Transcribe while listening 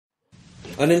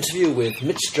An interview with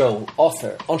Mitch Joel,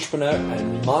 author, entrepreneur,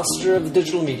 and master of the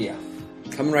digital media.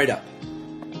 Coming right up.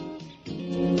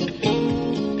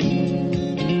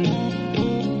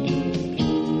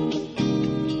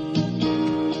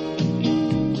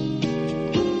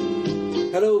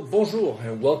 Hello, bonjour,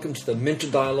 and welcome to the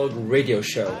Minter Dialogue radio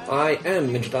show. I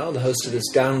am Minter Dial, the host of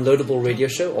this downloadable radio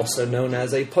show, also known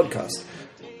as a podcast.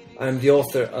 I'm the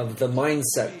author of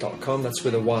themindset.com, that's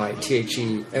with a Y,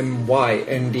 TheMyndset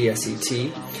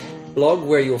blog,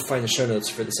 where you'll find the show notes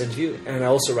for this interview, and I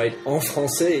also write en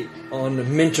français on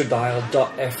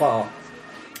minterdial.fr.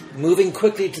 Moving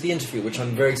quickly to the interview, which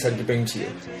I'm very excited to bring to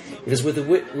you. It is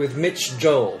with Mitch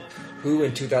Joel, who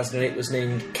in 2008 was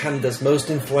named Canada's most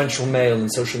influential male in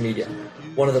social media,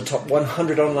 one of the top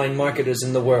 100 online marketers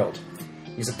in the world.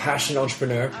 He's a passionate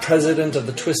entrepreneur, president of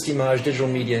the Twistimage digital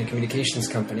media and communications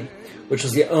company, which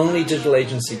was the only digital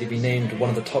agency to be named one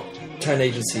of the top 10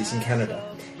 agencies in Canada.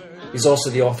 He's also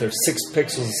the author of 6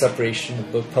 Pixels of Separation, a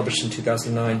book published in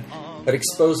 2009 that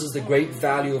exposes the great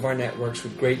value of our networks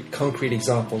with great concrete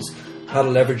examples how to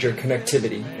leverage your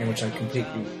connectivity, and which I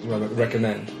completely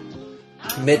recommend.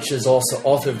 Mitch is also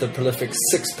author of the prolific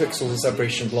 6 Pixels of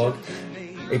Separation blog,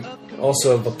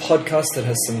 also of a podcast that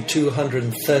has some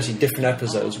 230 different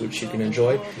episodes which you can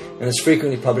enjoy, and is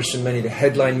frequently published in many of the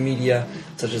headline media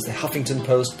such as the Huffington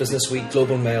Post, Business Week,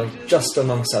 Global Mail, just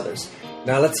amongst others.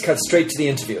 Now let's cut straight to the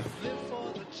interview.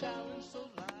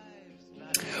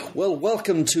 Well,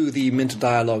 welcome to the Minter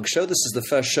Dialogue show. This is the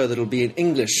first show that will be in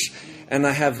English, and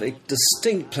I have a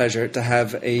distinct pleasure to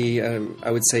have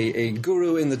a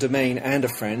guru in the domain and a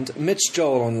friend, Mitch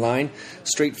Joel, online,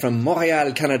 straight from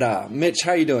Montreal, Canada. Mitch,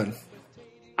 how are you doing?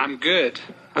 I'm good.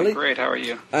 I'm great. How are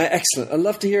you? Excellent. I'd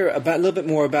love to hear a little bit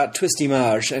more about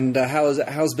Twistimage and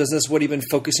how's business. What have you been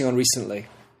focusing on recently?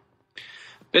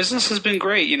 Business has been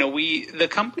great. You know, the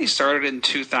company started in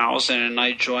 2000, and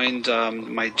I joined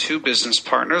my 2 business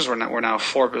partners. We're now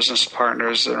 4 business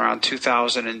partners around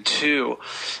 2002,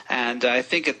 and I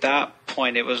think at that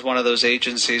point it was one of those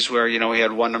agencies where we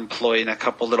had 1 employee and a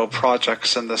couple little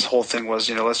projects, and this whole thing was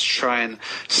let's try and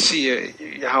see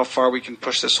how far we can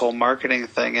push this whole marketing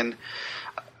thing. And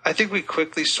I think we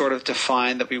quickly sort of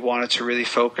defined that we wanted to really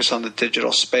focus on the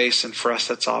digital space, and for us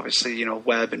that's obviously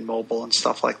web and mobile and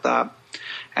stuff like that.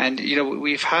 And,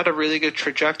 we've had a really good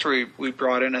trajectory. We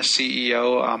brought in a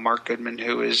CEO, Mark Goodman,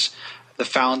 who is the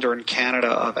founder in Canada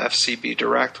of FCB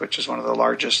Direct, which is one of the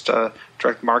largest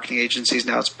direct marketing agencies.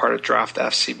 Now it's part of Draft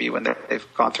FCB when they've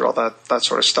gone through all that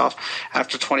sort of stuff.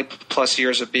 After 20 plus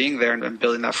years of being there and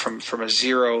building that from a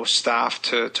 0 staff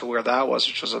to where that was,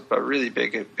 which was a really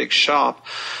big shop,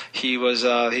 he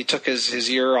took his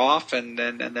year off and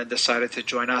then decided to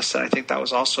join us. And I think that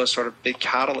was also a sort of big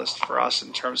catalyst for us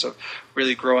in terms of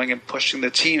really growing and pushing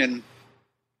the team. And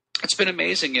it's been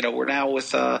amazing. We're now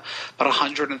with about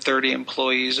 130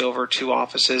 employees over 2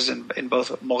 offices in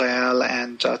both Montreal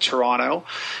and Toronto,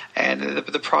 and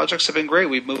the projects have been great.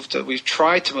 We've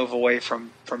tried to move away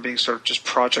from being sort of just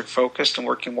project focused and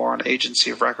working more on agency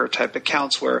of record type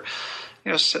accounts where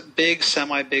big,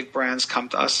 semi-big brands come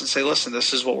to us and say, listen,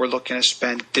 this is what we're looking to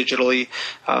spend digitally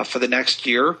for the next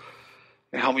year.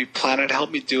 Help me plan it, help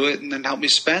me do it, and then help me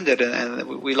spend it. And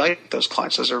we like those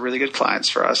clients. Those are really good clients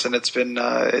for us, and it's been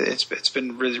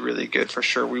really, really good for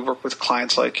sure. We work with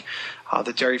clients like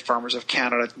the Dairy Farmers of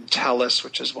Canada, TELUS,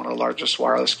 which is one of the largest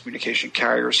wireless communication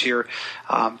carriers here.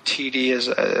 TD is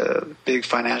a big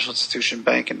financial institution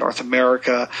bank in North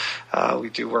America. We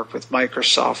do work with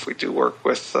Microsoft. We do work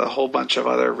with a whole bunch of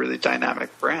other really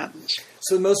dynamic brands.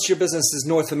 So most of your business is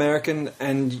North American,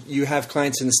 and you have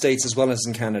clients in the States as well as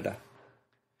in Canada.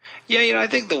 Yeah, I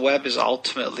think the web is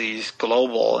ultimately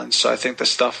global, and so I think the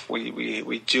stuff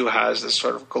we do has this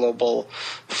sort of global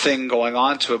thing going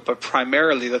on to it, but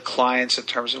primarily the clients in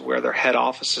terms of where their head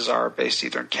offices are based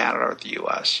either in Canada or the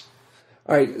U.S.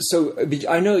 All right, so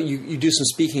I know you do some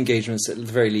speaking engagements at the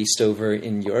very least over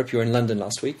in Europe. You were in London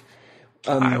last week.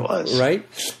 I was. Right?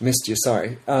 Missed you,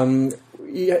 sorry.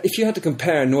 If you had to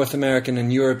compare North American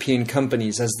and European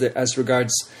companies as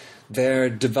regards their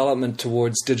development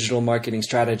towards digital marketing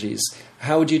strategies,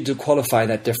 how would you qualify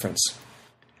that difference?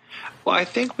 Well, I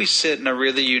think we sit in a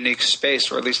really unique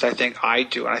space, or at least I think I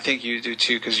do, and I think you do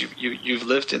too, because you've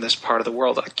lived in this part of the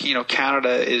world.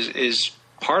 Canada is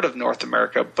part of North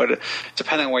America, but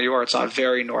depending on where you are, it's not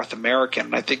very North American.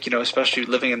 And I think, especially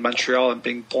living in Montreal and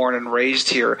being born and raised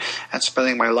here and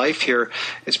spending my life here,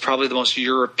 is probably the most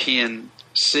European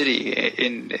city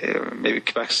in maybe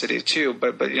Quebec City too,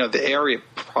 but the area,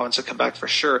 province of Quebec for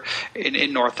sure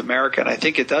in North America, and I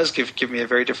think it does give me a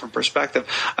very different perspective.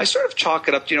 I sort of chalk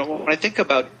it up, when I think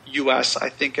about U.S., I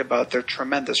think about they're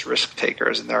tremendous risk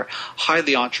takers and they're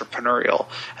highly entrepreneurial.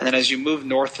 And then as you move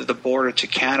north of the border to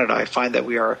Canada, I find that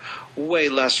we are way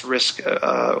less risk.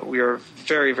 We are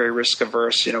very, very risk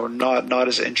averse. Not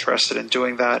as interested in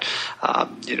doing that.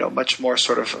 Much more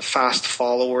sort of fast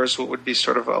followers. What would be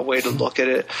sort of a way to look at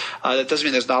it. That doesn't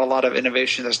mean there's not a lot of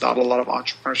innovation. There's not a lot of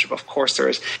entrepreneurship. Of course, there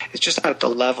is. It's just not at the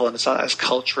level, and it's not as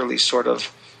culturally sort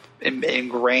of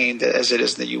ingrained as it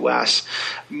is in the U.S.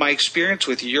 My experience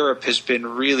with Europe has been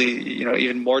really,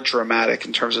 even more dramatic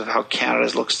in terms of how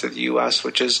Canada looks to the U.S.,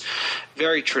 which is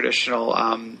very traditional.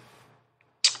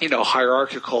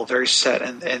 Hierarchical, very set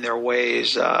in their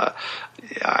ways. I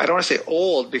don't want to say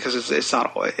old because it's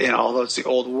not, although it's the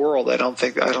old world, I don't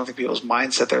think people's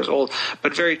mindset there is old,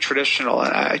 but very traditional.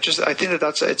 And I think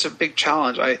it's a big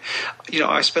challenge.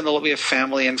 We have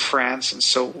family in France, and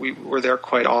so we're there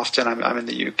quite often. I'm in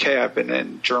the UK. I've been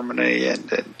in Germany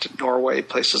and Norway,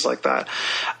 places like that.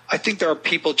 I think there are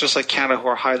people just like Canada who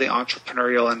are highly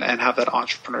entrepreneurial and have that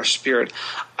entrepreneur spirit.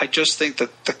 I just think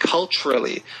that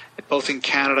culturally, both in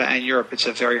Canada and Europe, it's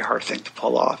a very hard thing to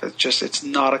pull off. It's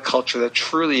not a culture that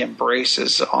truly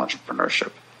embraces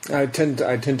entrepreneurship. I tend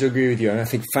to agree with you, and I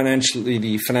think financially,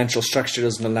 the financial structure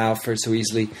doesn't allow for it so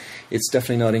easily. It's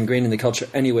definitely not ingrained in the culture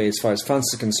anyway, as far as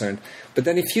funds are concerned. But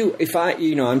then,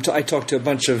 I talk to a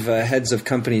bunch of heads of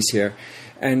companies here,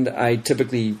 and I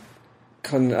typically,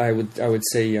 I would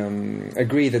say,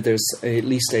 agree that there's at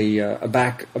least a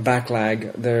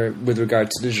backlag there with regard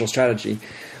to digital strategy.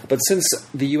 But since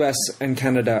the US and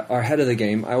Canada are ahead of the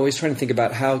game, I always try to think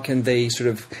about how can they sort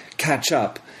of catch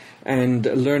up and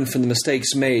learn from the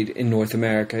mistakes made in North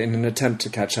America in an attempt to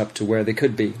catch up to where they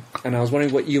could be. And I was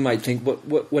wondering what you might think.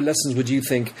 What lessons would you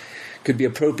think could be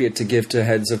appropriate to give to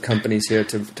heads of companies here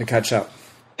to catch up?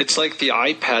 It's like the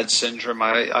iPad syndrome.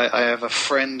 I have a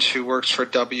friend who works for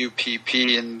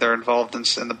WPP, and they're involved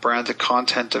in the branded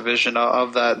content division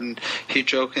of that. And he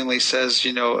jokingly says,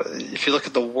 if you look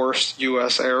at the worst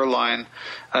U.S. airline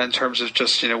in terms of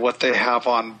just, what they have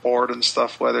on board and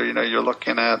stuff, whether, you're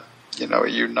looking at,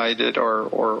 United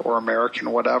or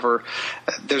American, whatever.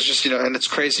 There's just, and it's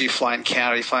crazy. You fly in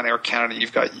Canada, you fly in Air Canada,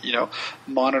 you've got,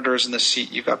 monitors in the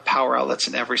seat, you've got power outlets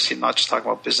in every seat, not just talking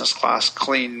about business class,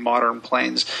 clean, modern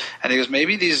planes. And he goes,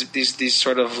 maybe these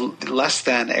sort of less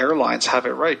than airlines have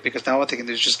it right, because now what they can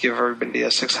do is just give everybody a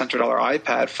 $600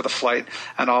 iPad for the flight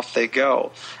and off they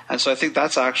go. And so I think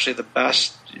that's actually the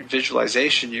best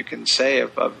visualization you can say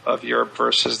of Europe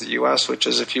versus the U.S., which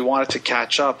is if you wanted to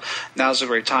catch up, now's a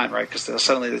great time, right? Because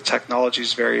suddenly the technology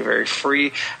is very, very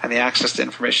free and the access to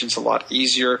information is a lot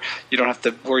easier. You don't have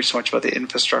to worry so much about the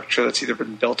infrastructure that's either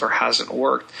been built or hasn't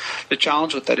worked. The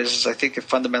challenge with that is I think it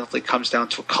fundamentally comes down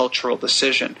to a cultural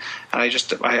decision. And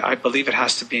I believe it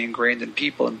has to be ingrained in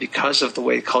people. And because of the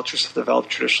way cultures have developed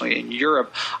traditionally in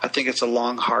Europe, I think it's a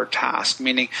long, hard task,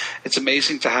 meaning it's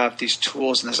amazing to have these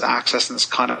tools and this access and this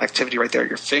connectivity right there at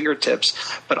your fingertips.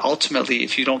 But ultimately,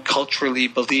 if you don't culturally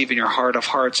believe in your heart of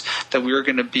hearts that we're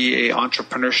going to be a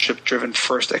entrepreneurship-driven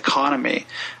first economy,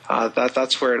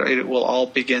 that's where it will all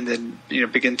begin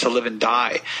to live and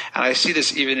die. And I see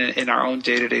this even in our own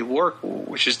day-to-day work,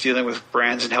 which is dealing with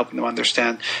brands and helping them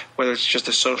understand whether it's just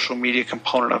a social media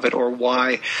component of it or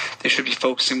why they should be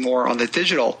focusing more on the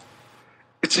digital.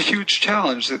 It's a huge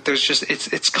challenge. There's just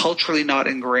it's culturally not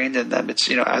ingrained in them. It's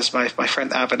as my friend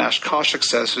Avinash Kaushik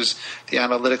says, who's the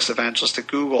analytics evangelist at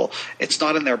Google, it's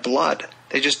not in their blood.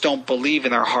 They just don't believe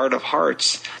in their heart of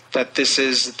hearts that this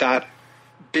is that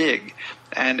big.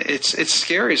 And it's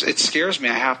scary. It scares me,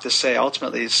 I have to say.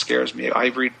 Ultimately, it scares me. I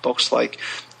read books like,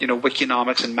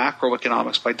 Wikinomics and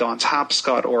Macroeconomics by Don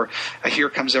Tapscott, or Here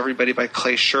Comes Everybody by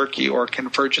Clay Shirky, or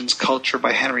Convergence Culture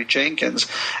by Henry Jenkins.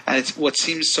 And it's what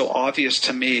seems so obvious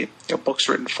to me, books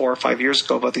written 4 or 5 years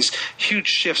ago about these huge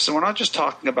shifts. And we're not just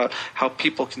talking about how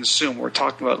people consume. We're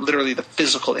talking about literally the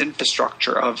physical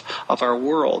infrastructure of our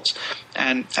worlds.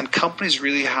 And companies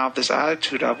really have this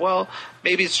attitude of, well,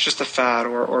 maybe it's just a fad,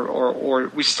 or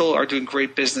we still are doing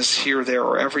great business here, there,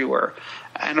 or everywhere.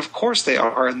 And of course they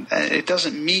are. And it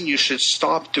doesn't mean you should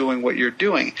stop doing what you're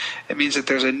doing. It means that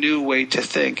there's a new way to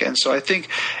think. And so I think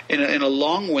in a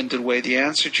long-winded way, the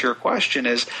answer to your question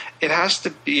is it has to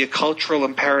be a cultural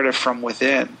imperative from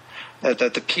within, that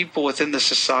the people within the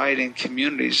society and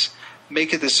communities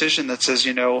make a decision that says,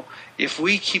 if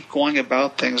we keep going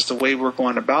about things the way we're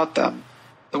going about them,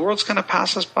 the world's going to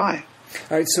pass us by.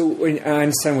 All right, so I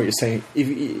understand what you're saying.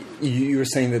 You were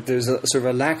saying that there's a sort of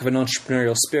a lack of an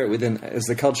entrepreneurial spirit within, as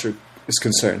the culture is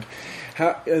concerned.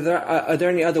 Are there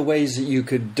any other ways that you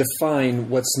could define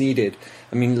what's needed?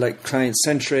 I mean, like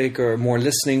client-centric or more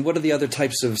listening. What are the other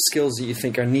types of skills that you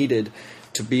think are needed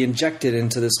to be injected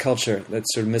into this culture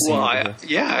that's sort of missing? Well, I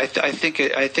think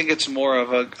it's more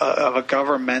of a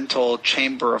governmental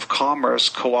chamber of commerce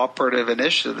cooperative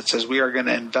initiative that says we are going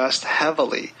to invest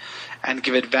heavily and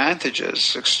give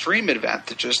advantages, extreme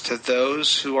advantages, to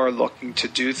those who are looking to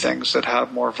do things that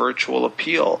have more virtual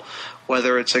appeal.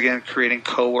 Whether it's, again, creating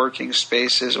co-working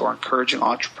spaces or encouraging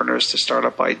entrepreneurs to start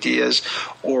up ideas,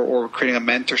 or creating a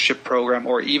mentorship program,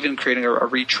 or even creating a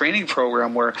retraining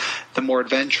program where the more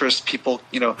adventurous people,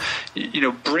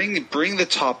 bring the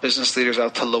top business leaders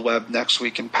out to Le Web next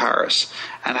week in Paris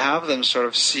and have them sort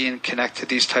of see and connect to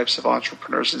these types of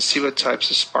entrepreneurs and see what types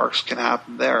of sparks can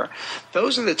happen there.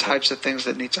 Those are the types of things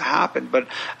that need to happen. But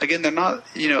again, they're not,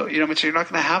 Mitch, you're not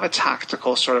going to have a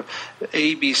tactical sort of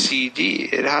A, B, C, D.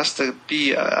 It has to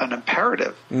be an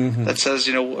imperative that says,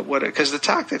 because the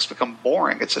tactics become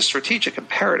boring. It's a strategic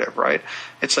imperative, right?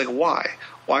 It's like, why?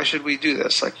 Why should we do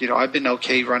this? Like, I've been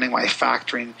okay running my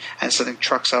factory and sending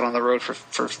trucks out on the road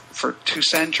for 2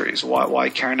 centuries. Why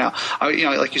care now?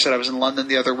 Like you said, I was in London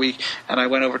the other week and I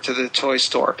went over to the toy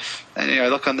store and I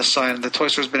look on the sign and the toy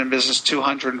store's been in business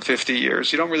 250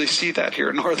 years. You don't really see that here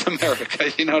in North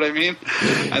America. You know what I mean?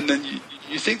 And then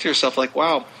you think to yourself, like,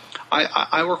 wow,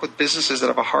 I work with businesses that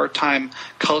have a hard time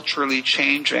culturally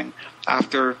changing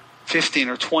after 15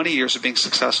 or 20 years of being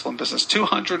successful in business.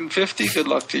 250, good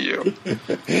luck to you.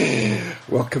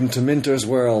 Welcome to Minter's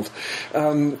world.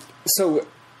 So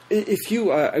if you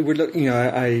were looking,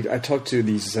 I talk to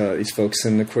these folks,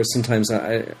 and of course sometimes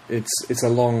it's a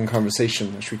long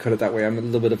conversation. Should we cut it that way? I'm a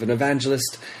little bit of an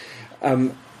evangelist.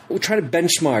 We'll try to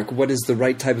benchmark what is the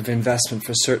right type of investment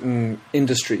for certain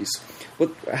industries.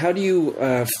 How do you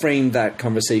frame that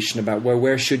conversation about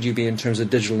where should you be in terms of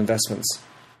digital investments?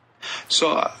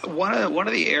 So one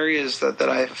of the areas that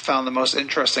I found the most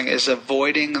interesting is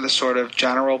avoiding the sort of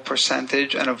general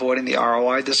percentage and avoiding the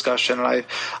ROI discussion. And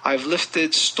I've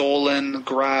lifted, stolen,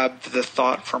 grabbed the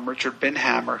thought from Richard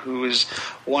Binhammer, who is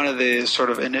one of the sort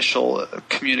of initial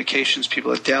communications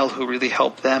people at Dell who really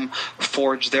helped them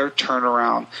forge their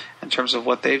turnaround in terms of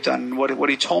what they've done. And what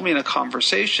he told me in a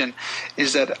conversation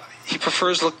is that he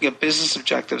prefers looking at business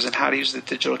objectives and how to use the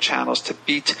digital channels to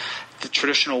beat the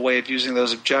traditional way of using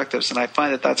those objectives. And I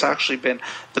find that that's actually been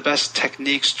the best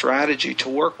technique strategy to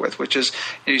work with, which is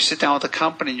you sit down with a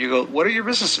company and you go, what are your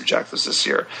business objectives this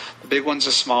year? The big ones,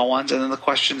 the small ones, and then the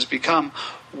questions become,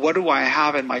 what do I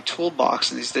have in my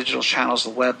toolbox in these digital channels, the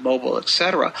web, mobile,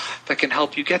 etc., that can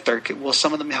help you get there? Will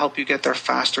some of them help you get there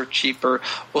faster, cheaper?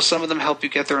 Will some of them help you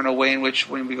get there in a way in which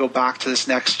when we go back to this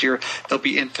next year, there'll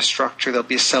be infrastructure, there'll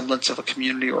be a semblance of a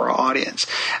community or an audience?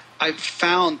 I've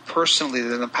found personally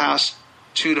that in the past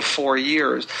 2 to 4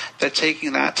 years that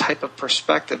taking that type of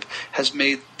perspective has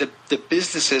made the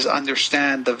businesses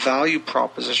understand the value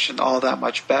proposition all that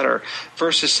much better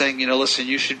versus saying, listen,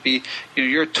 you should be,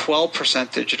 you're at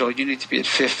 12% digital, you need to be at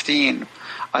 15.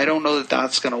 I don't know that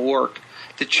that's going to work.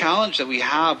 The challenge that we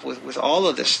have with all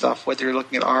of this stuff, whether you're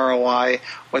looking at ROI,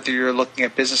 whether you're looking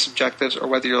at business objectives, or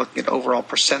whether you're looking at overall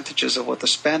percentages of what the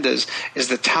spend is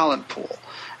the talent pool.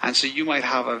 And so you might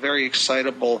have a very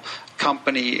excitable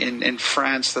company in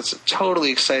France that's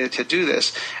totally excited to do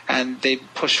this, and they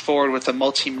push forward with a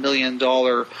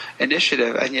multi-million-dollar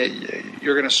initiative, and yet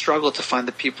you're going to struggle to find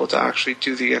the people to actually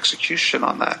do the execution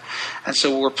on that. And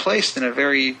so we're placed in a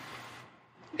very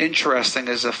interesting,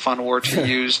 is a fun word to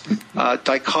use,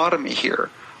 dichotomy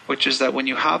here, which is that when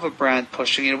you have a brand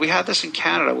pushing, we had this in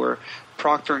Canada where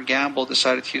Procter & Gamble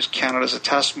decided to use Canada as a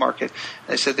test market.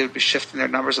 They said they would be shifting their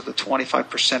numbers up to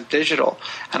 25% digital.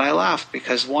 And I laughed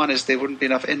because one is there wouldn't be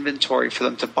enough inventory for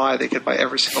them to buy. They could buy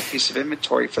every single piece of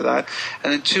inventory for that.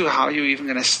 And then two, how are you even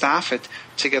going to staff it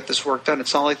to get this work done?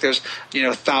 It's not like there's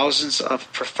thousands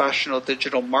of professional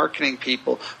digital marketing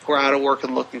people who are out of work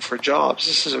and looking for jobs.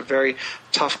 This is a very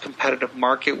tough competitive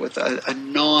market with a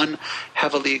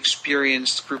non-heavily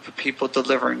experienced group of people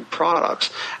delivering products.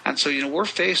 And so we're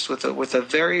faced with a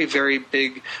very, very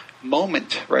big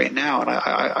moment right now, and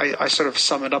I sort of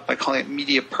sum it up by calling it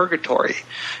media purgatory.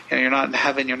 You're not in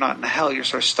heaven, you're not in hell, you're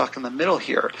sort of stuck in the middle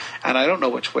here, and I don't know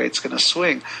which way it's going to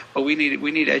swing. But we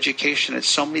need education at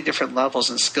so many different levels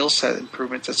and skill set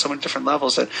improvements at so many different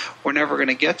levels that we're never going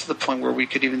to get to the point where we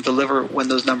could even deliver when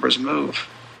those numbers move.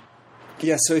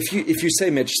 Yeah. So if you say,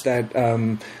 Mitch,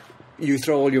 that you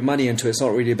throw all your money into it, it's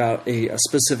not really about a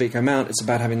specific amount. It's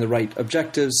about having the right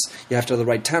objectives. You have to have the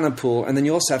right talent pool, and then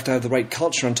you also have to have the right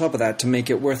culture on top of that to make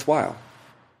it worthwhile.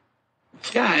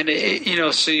 Yeah, and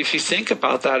so if you think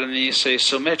about that, and then you say,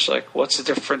 so Mitch, like, what's the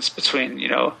difference between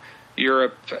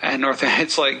Europe and North.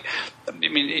 It's like, I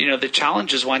mean, you know, the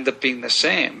challenges wind up being the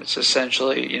same. It's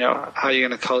essentially, you know, how are you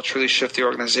going to culturally shift the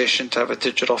organization to have a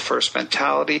digital first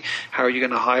mentality? How are you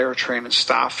going to hire, train, and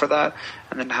staff for that?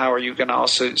 And then how are you going to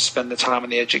also spend the time on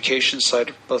the education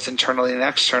side, both internally and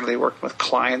externally, working with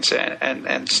clients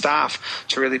and staff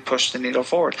to really push the needle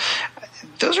forward?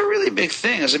 Those are really big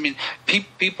things. I mean,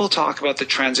 people talk about the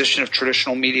transition of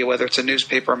traditional media, whether it's a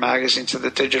newspaper or magazine, to the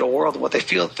digital world. What they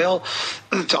feel to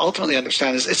ultimately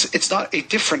understand is it's not a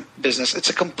different business. It's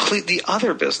a completely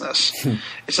other business.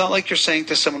 It's not like you're saying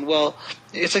to someone, well,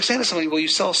 it's like saying to somebody, well, you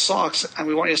sell socks and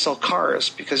we want you to sell cars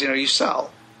because, you know, you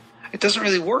sell. It doesn't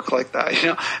really work like that, you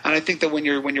know. And I think that when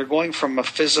you're going from a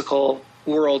physical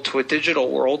world to a digital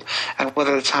world, and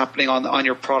whether it's happening on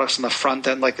your products on the front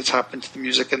end, like it's happened to the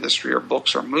music industry or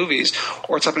books or movies,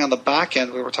 or it's happening on the back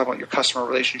end where we're talking about your customer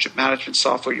relationship management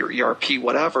software, your ERP,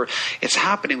 whatever, it's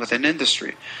happening within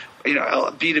industry. You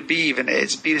know, B2B, even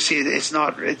it's B2C. It's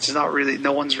not really.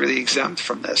 No one's really exempt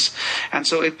from this, and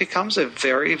so it becomes a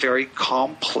very, very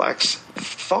complex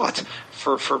thought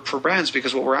for brands,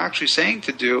 because what we're actually saying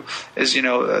to do is, you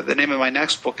know, the name of my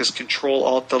next book is Control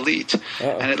Alt Delete,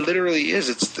 and it literally is.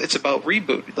 It's about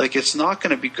reboot. Like, it's not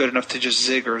going to be good enough to just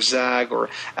zig or zag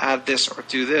or add this or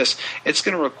do this. It's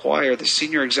going to require the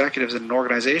senior executives in an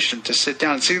organization to sit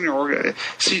down,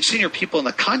 senior people in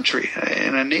the country,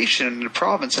 in a nation, in a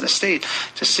province, in a state,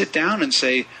 to sit down and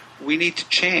say, we need to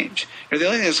change. You know, the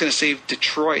only thing that's going to save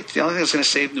Detroit, the only thing that's going to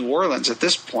save New Orleans at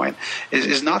this point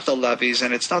is not the levies,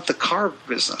 and it's not the car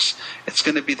business. It's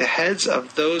going to be the heads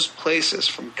of those places,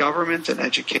 from government and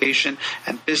education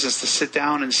and business, to sit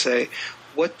down and say,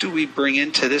 what do we bring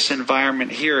into this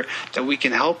environment here that we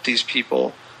can help these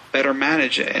people better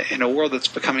manage in a world that's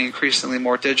becoming increasingly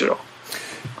more digital?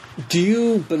 Do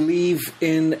you believe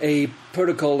in a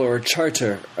protocol or a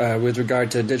charter with regard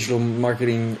to digital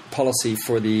marketing policy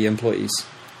for the employees?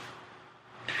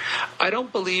 I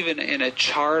don't believe in a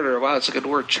charter. Wow, it's a good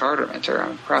word, charter.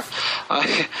 I'm impressed.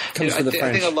 I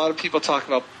think a lot of people talk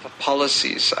about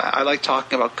policies. I like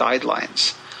talking about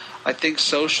guidelines. I think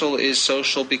social is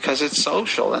social because it's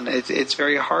social, and it's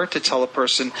very hard to tell a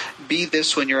person, be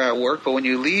this when you're at work, but when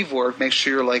you leave work, make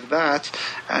sure you're like that,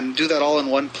 and do that all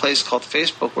in one place called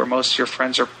Facebook, where most of your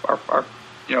friends are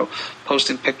you know,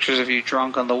 posting pictures of you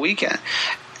drunk on the weekend.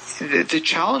 The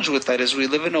challenge with that is we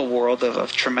live in a world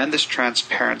of tremendous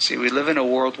transparency. We live in a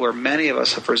world where many of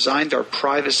us have resigned our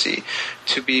privacy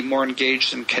to be more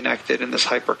engaged and connected in this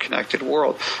hyper-connected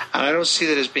world. And I don't see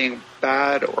that as being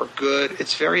bad or good.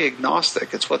 It's very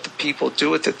agnostic. It's what the people do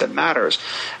with it that matters.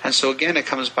 And so again, it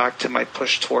comes back to my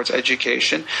push towards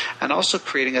education and also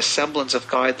creating a semblance of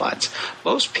guidelines.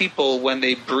 Most people, when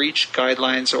they breach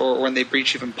guidelines or when they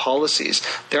breach even policies,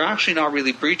 they're actually not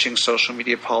really breaching social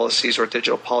media policies or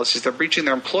digital policies. They're breaching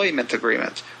their employment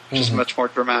agreement, which is much more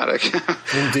dramatic.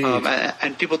 Indeed.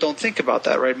 And people don't think about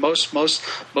that, right? Most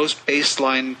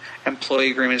baseline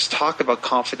employee agreements talk about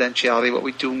confidentiality, what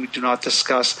we do and we do not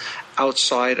discuss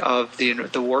outside of the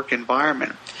work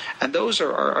environment. And those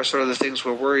are sort of the things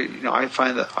where I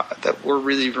find that we're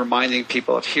really reminding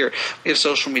people of here. We have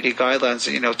social media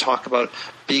guidelines that, talk about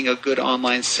being a good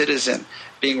online citizen,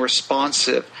 being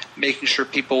responsive, making sure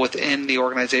people within the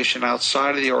organization,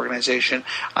 outside of the organization,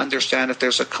 understand if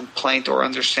there's a complaint or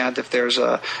understand if there's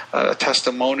a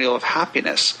testimonial of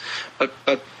happiness. But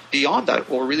beyond that,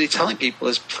 what we're really telling people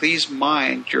is please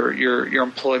mind your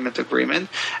employment agreement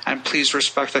and please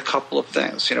respect a couple of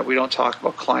things. We don't talk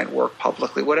about client work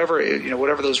publicly, whatever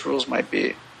those rules might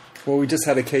be. Well, we just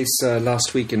had a case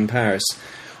last week in Paris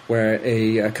where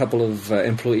a couple of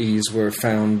employees were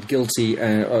found guilty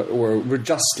or were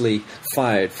justly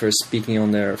fired for speaking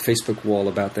on their Facebook wall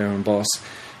about their own boss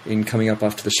in coming up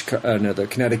after the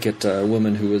Connecticut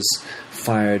woman who was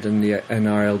fired, and the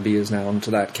NRLB is now onto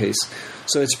that case.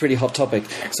 So it's a pretty hot topic.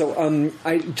 So and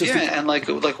like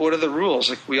what are the rules?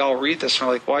 Like, we all read this and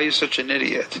we're like, why are you such an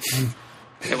idiot?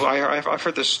 I've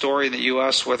heard this story in the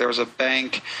U.S. where there was a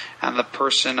bank and the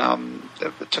person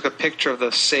took a picture of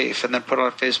the safe and then put it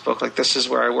on Facebook, like, this is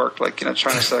where I work, trying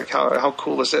to say, like, how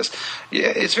cool is this? Yeah,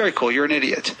 it's very cool. You're an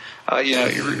idiot.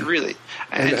 Really.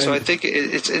 And so I think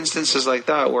it's instances like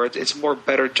that where it's more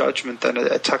better judgment than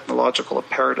a technological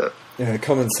imperative. Yeah,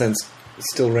 common sense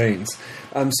still reigns.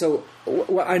 So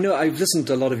I know I've listened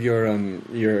to a lot of your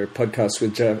podcasts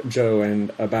with Joe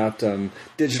and about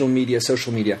digital media,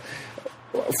 social media.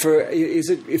 Is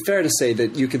it fair to say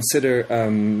that you consider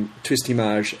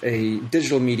Twistimage a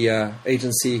digital media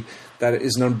agency that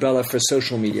is an umbrella for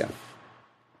social media?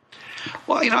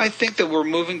 Well, I think that we're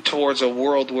moving towards a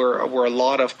world where a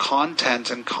lot of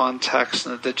content and context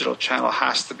in the digital channel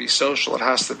has to be social. It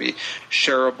has to be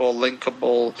shareable,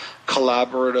 linkable,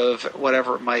 collaborative,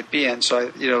 whatever it might be. And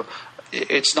so,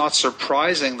 it's not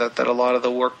surprising that a lot of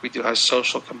the work we do has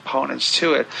social components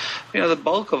to it. The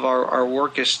bulk of our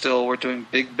work is still, we're doing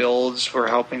big builds. We're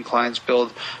helping clients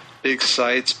build big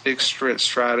sites, big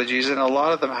strategies, and a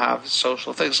lot of them have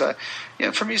social things.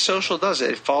 For me, social does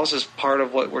it. It falls as part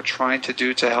of what we're trying to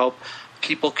do to help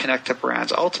people connect to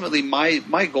brands. Ultimately, my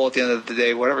goal at the end of the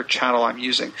day, whatever channel I'm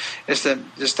using, is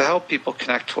to help people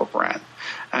connect to a brand.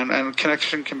 And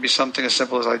connection can be something as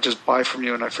simple as I just buy from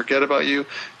you and I forget about you,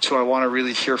 to I want to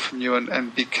really hear from you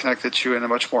and be connected to you in a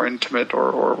much more intimate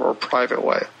or private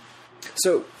way.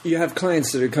 So you have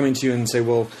clients that are coming to you and say,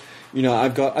 well,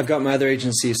 I've got my other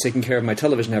agencies taking care of my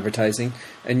television advertising,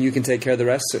 and you can take care of the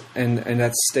rest, and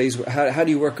that stays. How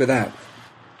do you work with that?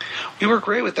 We work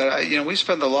great with that. We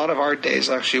spend a lot of our days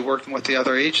actually working with the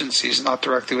other agencies, not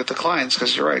directly with the clients,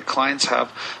 because you're right, clients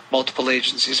have multiple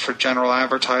agencies for general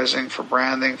advertising, for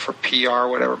branding, for PR,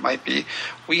 whatever it might be.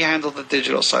 We handle the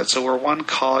digital side, so we're one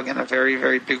cog in a very,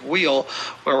 very big wheel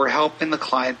where we're helping the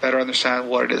client better understand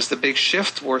what it is. The big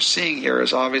shift we're seeing here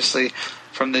is obviously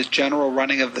from the general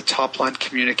running of the top-line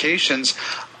communications,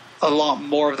 a lot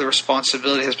more of the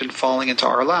responsibility has been falling into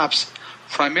our laps,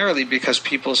 primarily because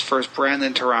people's first brand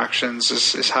interactions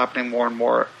is happening more and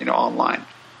more, online.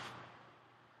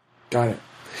 Got it.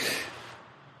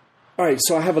 All right,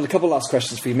 so I have a couple last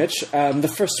questions for you, Mitch.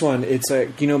 The first one, it's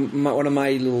one of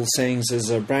my little sayings is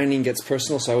branding gets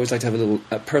personal, so I always like to have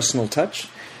a personal touch.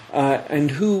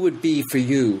 And who would be for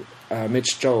you,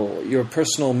 Mitch, Joel, your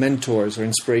personal mentors or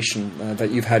inspiration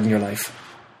that you've had in your life?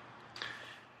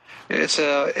 It's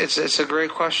a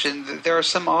great question. There are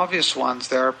some obvious ones.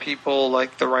 There are people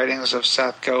like the writings of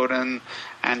Seth Godin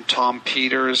and Tom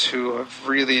Peters who have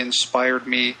really inspired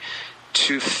me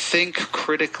to think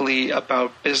critically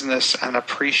about business and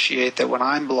appreciate that when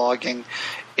I'm blogging,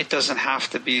 it doesn't have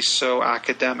to be so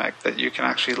academic, that you can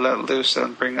actually let loose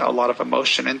and bring a lot of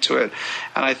emotion into it.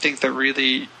 And I think that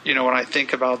really, when I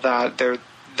think about that,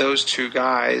 those two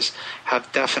guys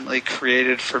have definitely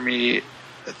created for me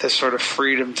this sort of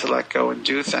freedom to let go and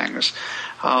do things.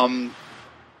 When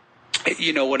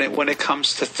it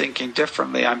comes to thinking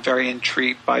differently, I'm very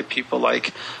intrigued by people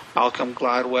like Malcolm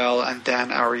Gladwell and Dan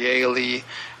Ariely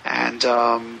and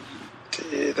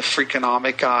the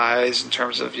Freakonomic guys in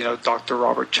terms of, Dr.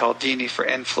 Robert Cialdini for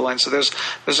influence. So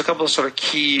there's a couple of sort of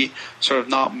key sort of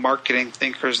not marketing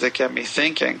thinkers that get me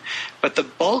thinking. But the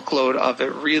bulk load of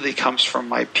it really comes from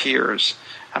my peers.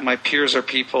 And my peers are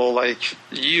people like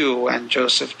you and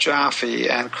Joseph Jaffe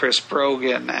and Chris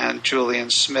Brogan and Julian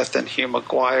Smith and Hugh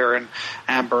McGuire and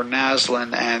Amber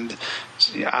Naslin and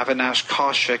Avinash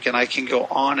Kaushik, and I can go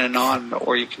on,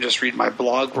 or you can just read my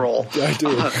blog roll. I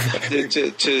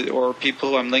do. Or people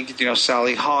who I'm linked to,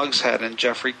 Sally Hogshead and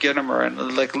Jeffrey Gitomer, and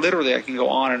literally I can go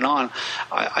on and on.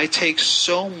 I take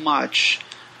so much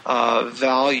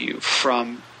value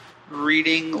from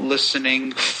reading,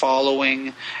 listening,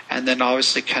 following, and then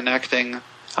obviously connecting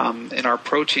in our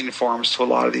protein forums to a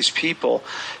lot of these people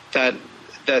that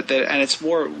and it's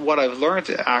more what I've learned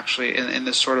actually in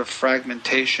this sort of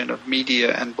fragmentation of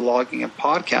media and blogging and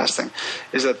podcasting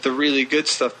is that the really good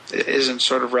stuff isn't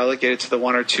sort of relegated to the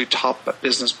one or two top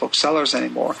business booksellers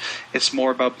anymore. It's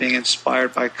more about being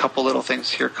inspired by a couple little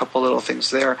things here, a couple little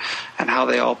things there, and how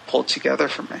they all pull together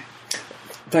for me.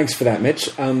 Thanks for that,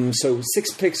 Mitch. So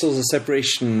 6 Pixels of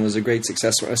Separation was a great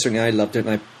success. Certainly I loved it, and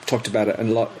I talked about it a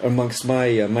lot amongst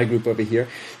my group over here.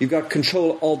 You've got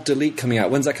Control-Alt-Delete coming out.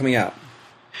 When's that coming out?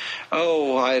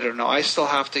 Oh, I don't know. I still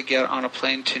have to get on a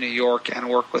plane to New York and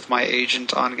work with my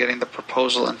agent on getting the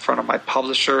proposal in front of my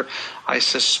publisher. I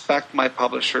suspect my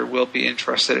publisher will be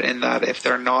interested in that. If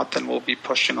they're not, then we'll be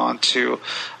pushing on to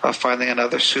finding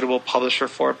another suitable publisher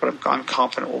for it. But I'm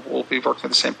confident we'll be working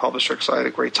with the same publisher because I had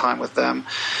a great time with them.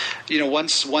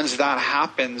 Once that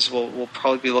happens, we'll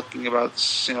probably be looking about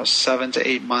 7 to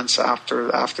 8 months after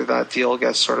that deal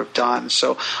gets sort of done.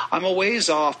 So I'm a ways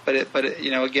off, but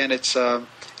again, it's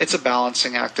a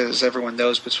balancing act, as everyone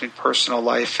knows, between personal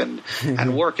life and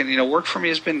work. And, work for me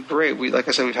has been great. Like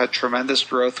I said, we've had tremendous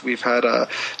growth. We've had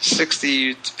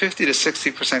 50 to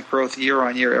 60% growth year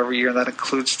on year every year, and that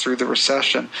includes through the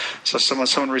recession. So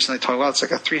someone recently talked about it's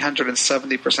like a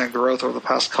 370% growth over the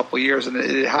past couple of years, and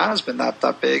it has been that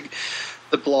big.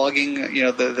 The blogging,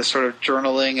 the sort of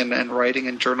journaling and writing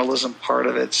and journalism part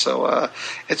of it. So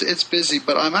it's busy,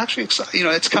 but I'm actually excited.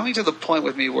 It's coming to the point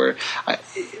with me where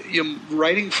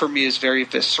writing for me is very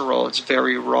visceral. It's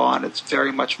very raw, and it's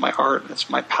very much my art, and it's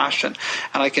my passion.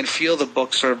 And I can feel the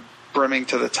book sort of brimming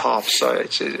to the top. So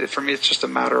for me, it's just a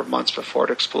matter of months before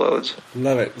it explodes.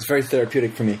 Love it. It's very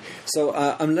therapeutic for me. So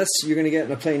unless you're going to get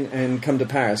in a plane and come to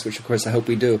Paris, which of course I hope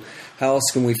we do, how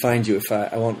else can we find you if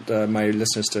I want my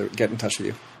listeners to get in touch with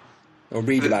you or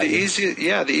read about you?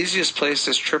 The easiest place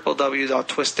is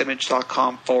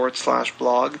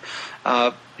www.twistimage.com/blog.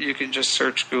 You can just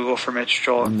search Google for Mitch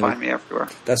Joel and find me everywhere.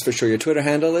 That's for sure. Your Twitter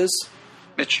handle is?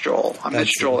 Mitch Joel. I'm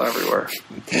Mitch Joel everywhere.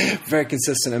 Very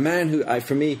consistent. A man who I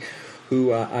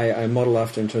model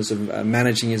after in terms of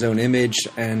managing his own image,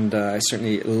 and I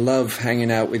certainly love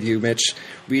hanging out with you, Mitch,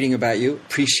 reading about you.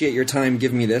 Appreciate your time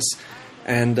giving me this,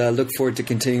 and look forward to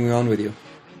continuing on with you.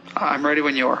 I'm ready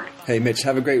when you are. Hey, Mitch,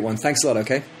 have a great one. Thanks a lot,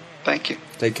 okay? Thank you.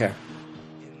 Take care.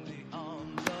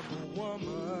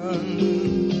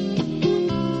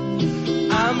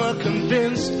 I'm a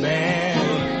convinced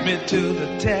man, bit to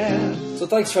the test. So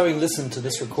thanks for having listened to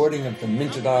this recording of the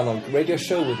Minter Dialogue radio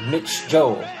show with Mitch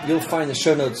Joel. You'll find the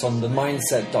show notes on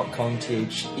themindset.com,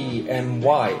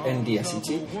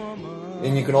 TheMyNDSET.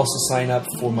 And you can also sign up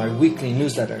for my weekly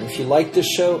newsletter. If you like this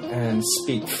show and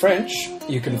speak French,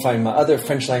 you can find my other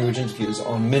French language interviews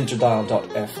on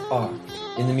minterdial.fr.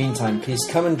 In the meantime, please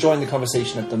come and join the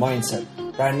conversation at The Mindset.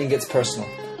 Branding gets personal.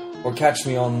 Or catch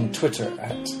me on Twitter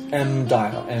at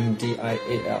mdial,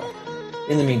 MDIAL.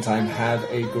 In the meantime, have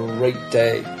a great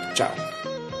day. Ciao.